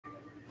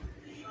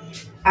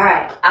All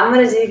right, I'm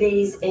going to do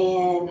these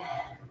in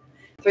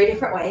 3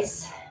 different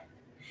ways.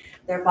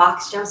 They're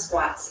box jump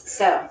squats.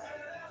 So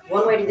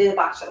one way to do the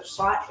box jump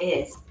squat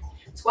is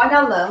squat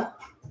down low,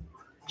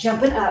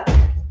 jumping up,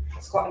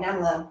 squatting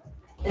down low,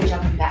 then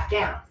jumping back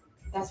down.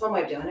 That's one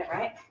way of doing it,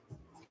 right?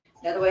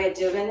 Another way of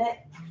doing it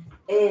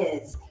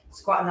is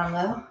squatting down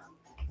low,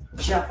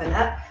 jumping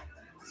up,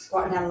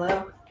 squatting down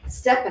low,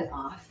 stepping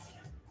off.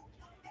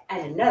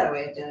 And another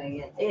way of doing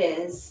it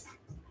is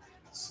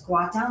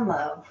squat down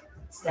low,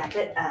 step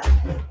it up,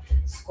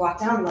 squat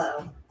down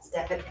low,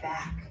 step it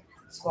back,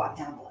 squat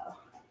down low.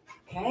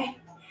 Okay?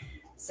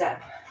 So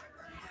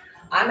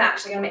I'm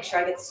actually going to make sure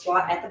I get the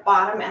squat at the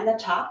bottom and the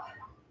top.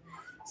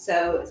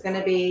 So it's going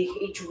to be,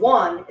 each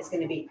one is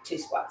going to be 2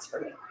 squats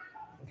for me.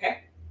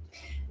 Okay?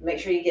 Make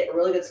sure you get a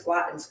really good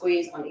squat and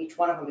squeeze on each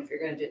one of them if you're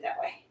going to do it that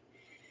way.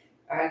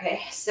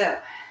 Okay, so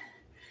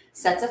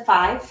sets of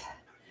 5,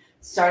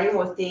 starting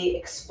with the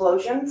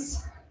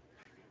explosions.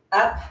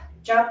 Up,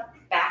 jump,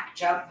 back,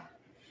 jump.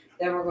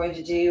 Then we're going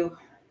to do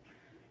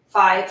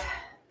 5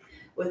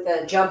 with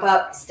a jump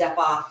up, step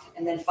off,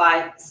 and then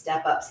 5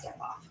 step up, step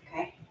off,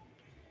 okay?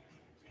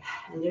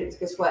 And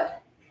guess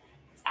what?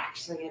 It's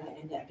actually going to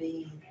end up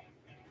being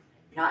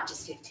not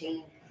just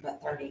 15,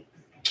 but 30.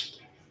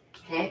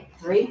 Okay,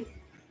 3,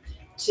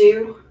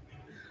 2,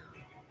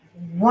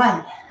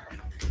 1.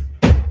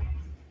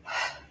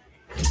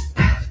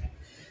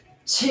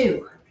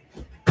 2,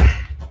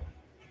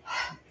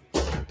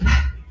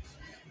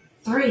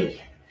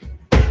 3,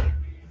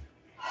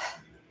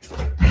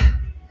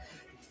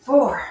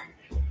 4,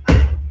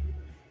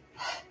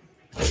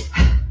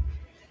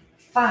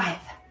 5.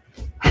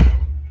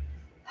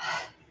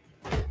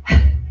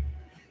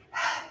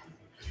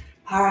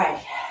 All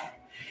right,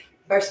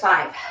 verse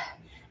 5.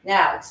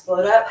 Now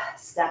explode up,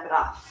 step it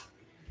off.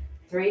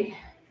 3,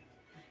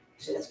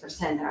 actually that's verse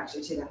 10, they're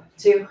actually 2 though.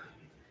 2,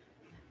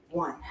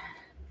 1.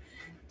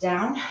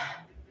 Down,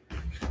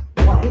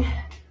 1.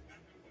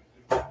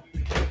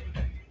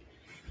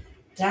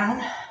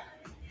 Down,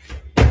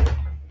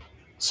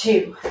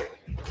 2.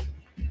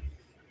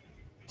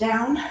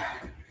 Down,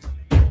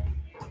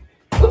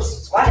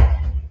 oops, squat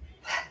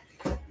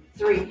it.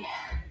 3,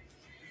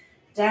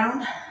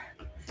 down,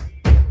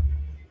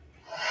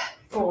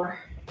 4,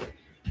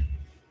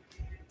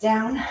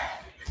 down,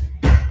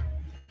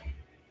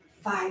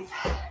 5.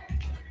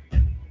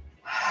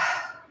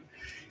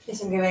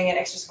 Guess I'm giving an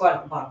extra squat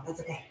at the bottom. That's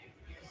okay.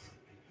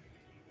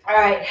 All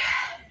right.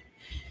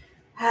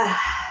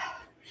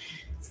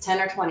 It's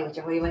 10 or 20,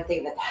 whichever way you want to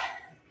think of it.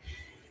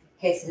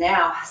 Okay, so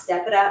now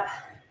step it up,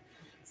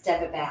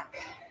 step it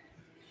back.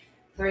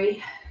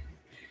 3,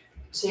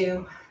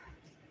 2,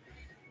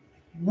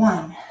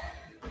 1.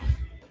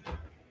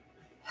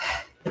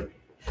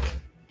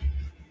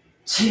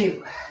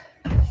 2,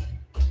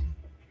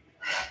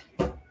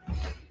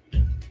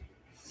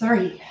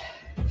 3,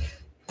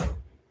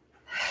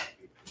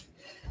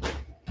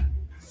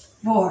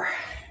 4,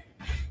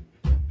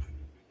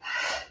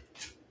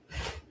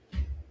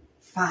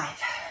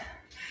 5.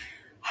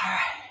 All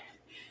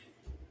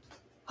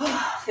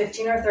right.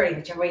 15 or 30,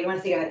 whichever way you want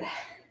to think of it.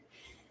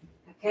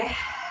 Okay.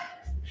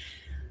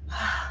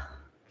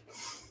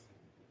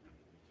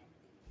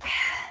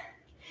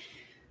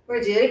 We're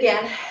going to do it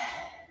again.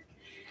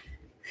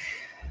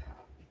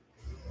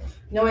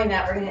 Knowing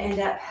that we're going to end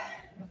up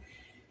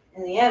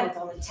in the end with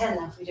only 10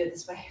 now if we do it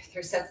this way,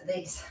 3 sets of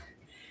these.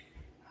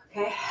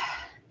 Okay.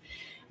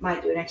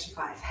 Might do an extra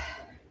 5.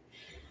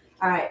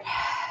 All right.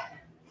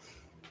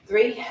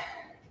 3,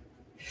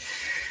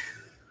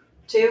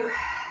 2,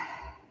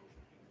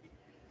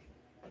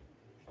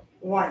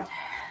 1.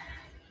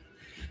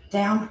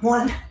 Down,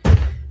 1,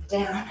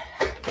 down,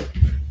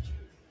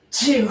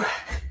 2,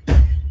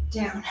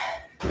 down,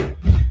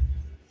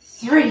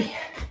 3,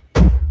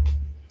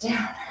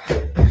 down,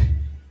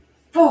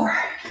 4,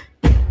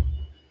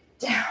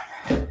 down,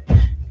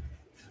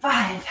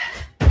 5,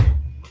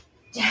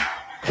 down.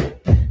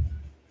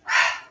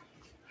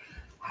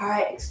 All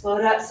right,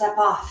 explode up, step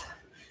off.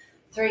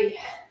 3,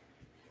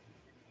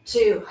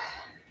 2,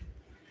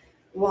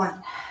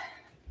 1.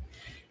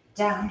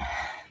 Down,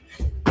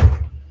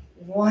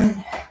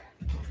 1,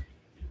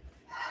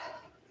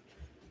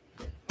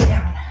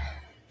 down,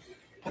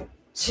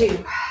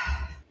 2,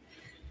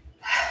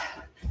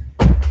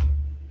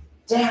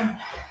 down,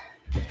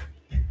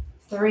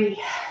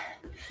 3,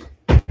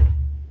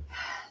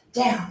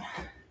 down,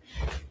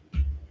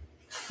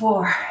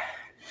 4,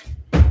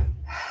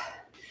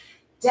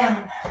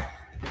 down,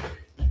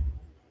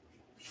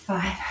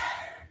 5.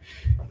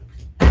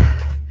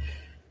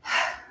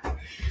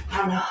 I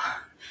don't know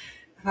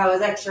if I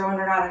was extra one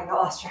or not. I got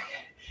lost track.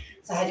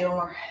 So I had to do one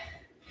more.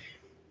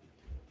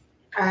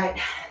 All right.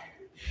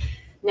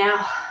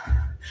 Now,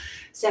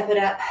 step it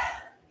up.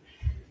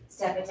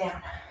 Step it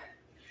down.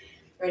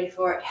 Ready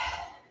for it.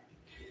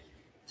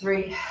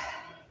 3,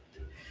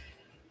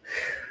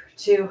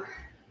 2,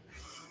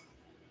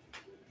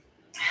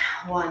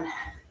 1.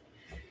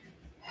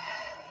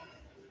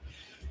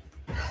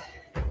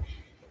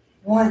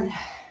 1,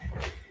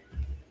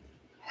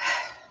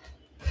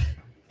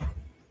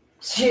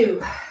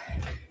 2,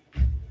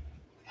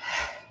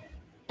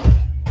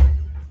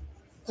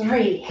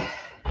 3,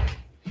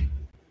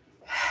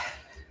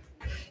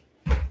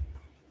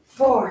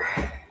 4,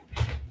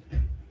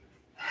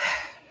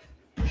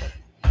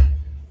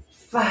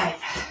 5.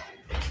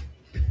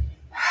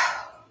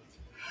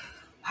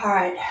 All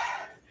right,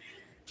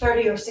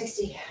 30 or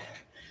 60,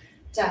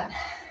 done.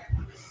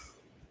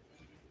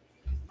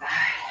 All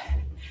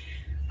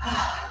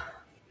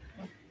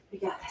right, we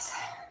got this.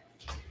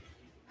 All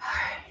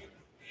right,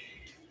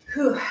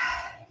 whew.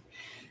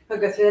 We'll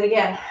go through that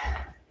again.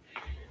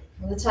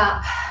 From the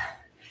top,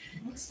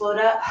 explode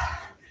up,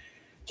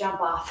 jump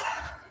off.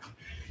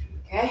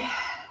 Okay,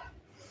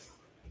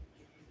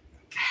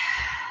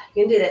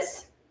 you can do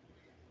this.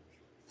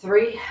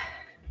 3,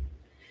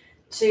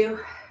 2,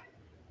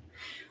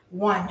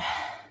 1.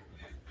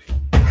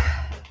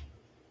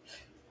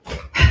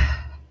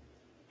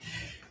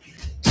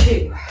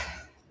 2,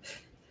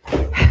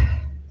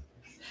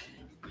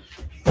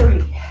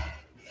 3,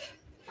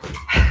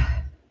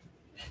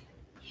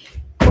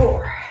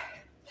 4,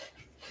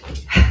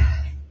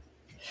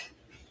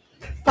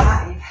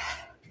 5.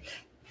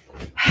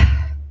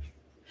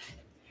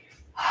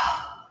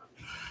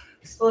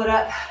 Explode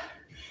up,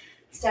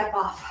 step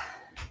off.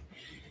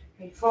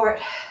 Ready for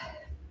it.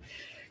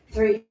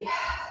 3,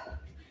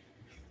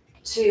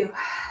 2,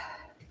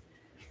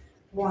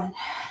 1.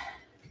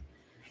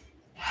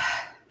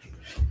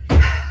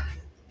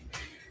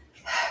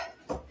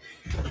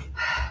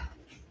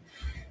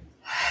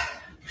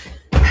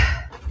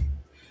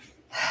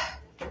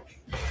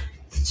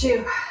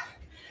 2,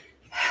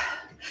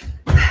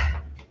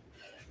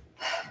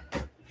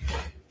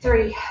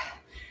 3,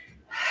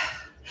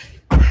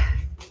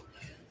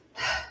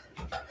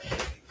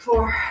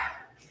 4,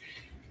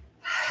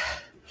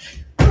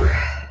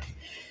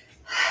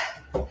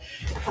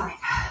 5.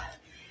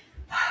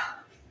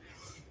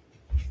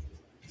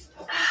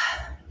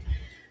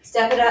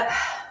 Step it up,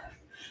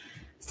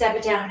 step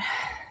it down.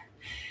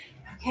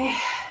 Okay,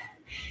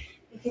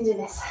 you can do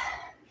this.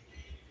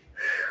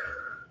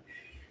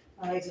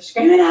 My legs are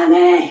screaming at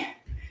me.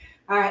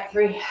 All right,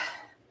 3,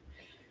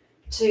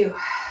 2,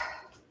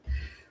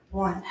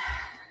 1.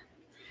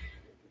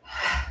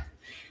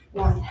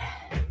 1,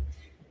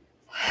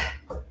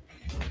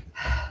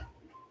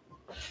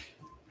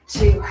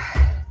 2,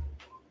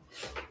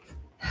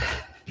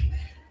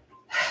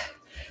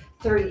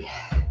 3,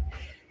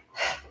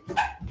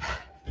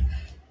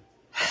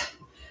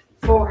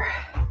 4,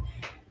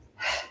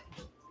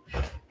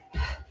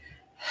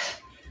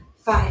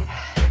 5.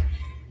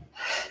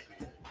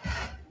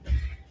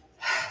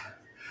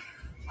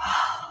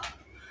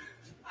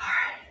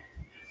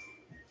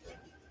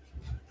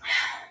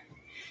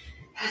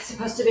 That's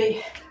supposed to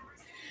be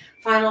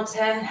final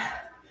 10.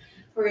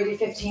 We're gonna do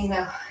 15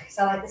 though, because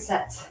I like the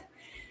sets.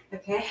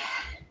 Okay.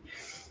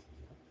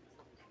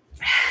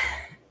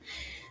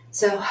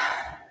 So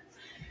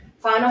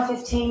final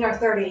 15 or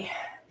 30,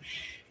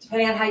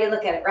 depending on how you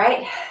look at it,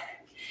 right?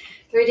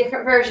 3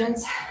 different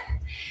versions.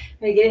 I'm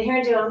gonna get in here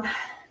and do them.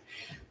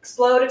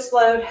 Explode,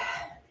 explode,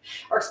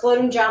 or explode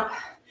and jump,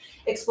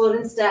 explode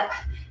and step,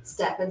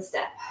 step and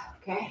step.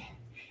 Okay.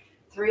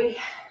 3,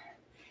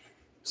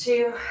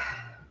 2,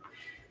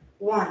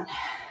 1.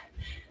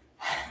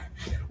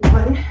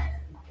 1,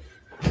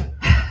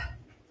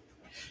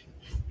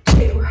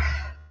 2,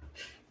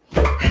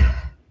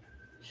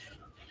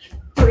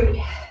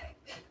 3,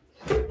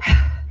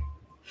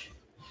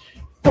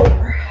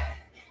 4,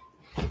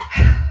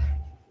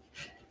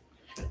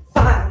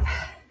 5.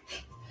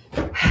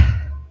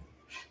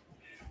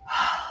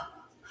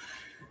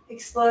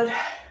 Explode,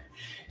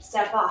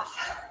 step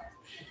off.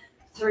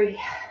 3,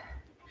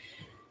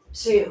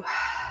 2,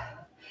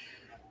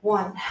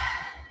 1.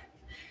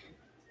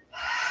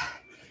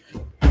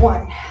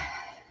 1,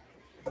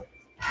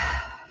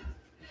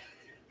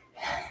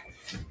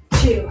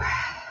 2,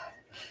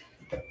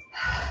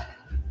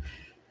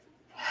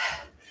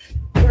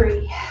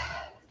 3,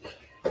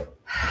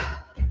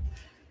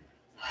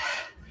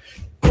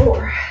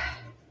 4.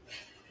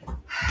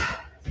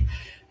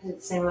 Do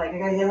the same leg. I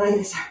gotta get like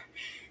this.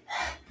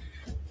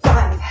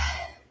 5.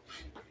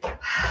 All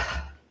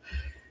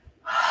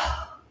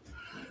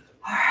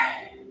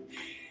right.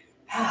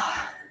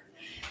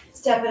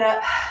 Step it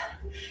up.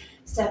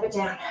 Step it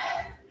down.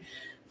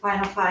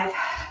 Final 5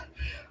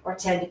 or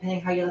 10,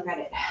 depending how you look at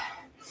it.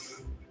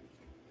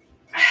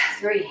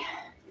 3,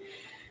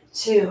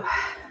 2,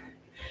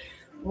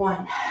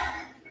 1.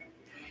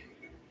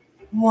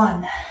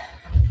 1,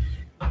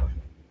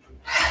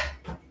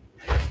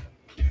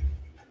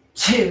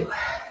 2,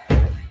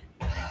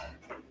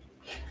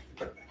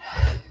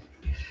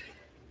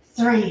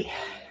 3.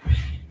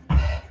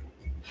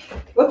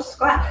 Whoops,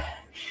 squat.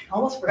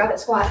 Almost forgot that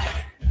squat.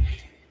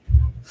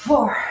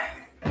 4,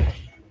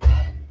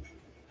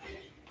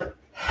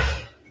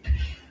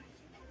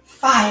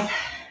 5.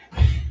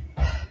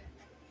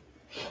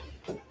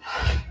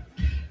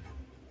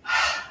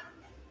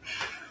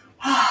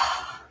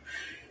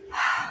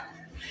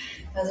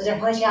 Those are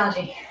definitely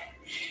challenging.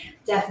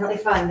 Definitely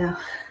fun though.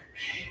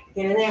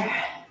 Get in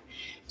there,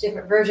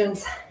 different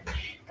versions.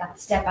 Got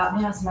the step out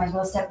now, so might as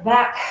well step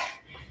back.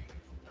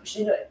 Push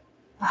into it.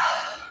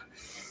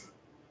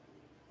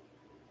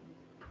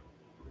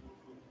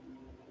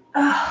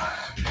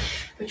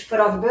 Put your foot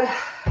on the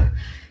bed.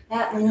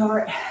 That, lean over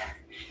it.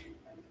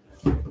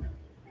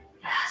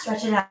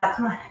 Stretch it out.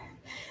 Come on.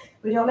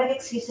 We don't make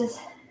excuses.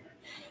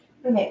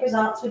 We make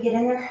results. We get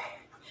in there.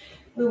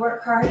 We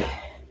work hard.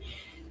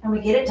 And we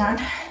get it done.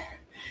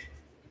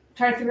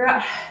 Trying to figure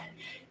out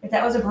if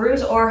that was a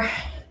bruise or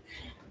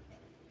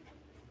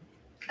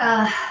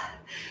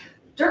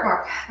dirt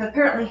mark. But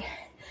apparently,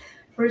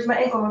 bruised my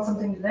ankle on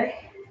something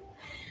today.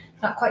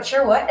 Not quite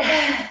sure what,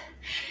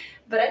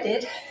 but I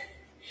did.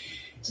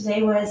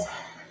 Today was,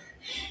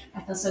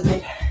 I feel so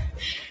good.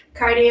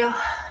 Cardio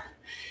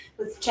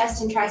with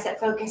chest and tricep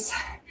focus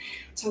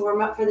to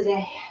warm up for the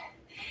day.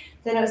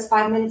 Then it was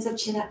 5 minutes of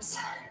chin-ups.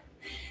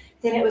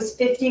 Then it was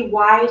 50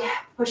 wide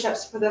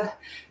push-ups for the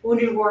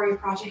Wounded Warrior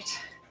Project.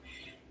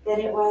 Then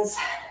it was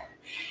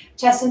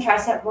chest and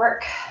tricep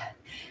work,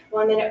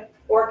 1 minute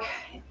work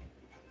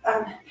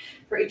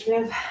for each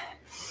move.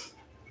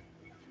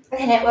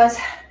 And then it was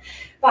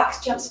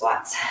box jump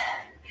squats.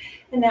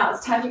 And now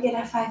it's time to get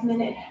a 5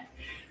 minute,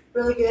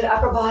 really good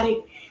upper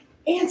body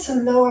and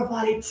some lower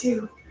body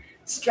too.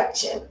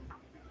 Stretching.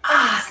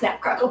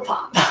 Snap, crackle,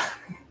 pop.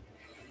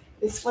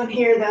 This one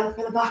here though,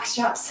 for the box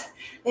jumps,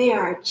 they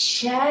are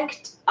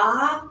checked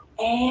off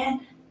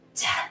and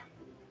done.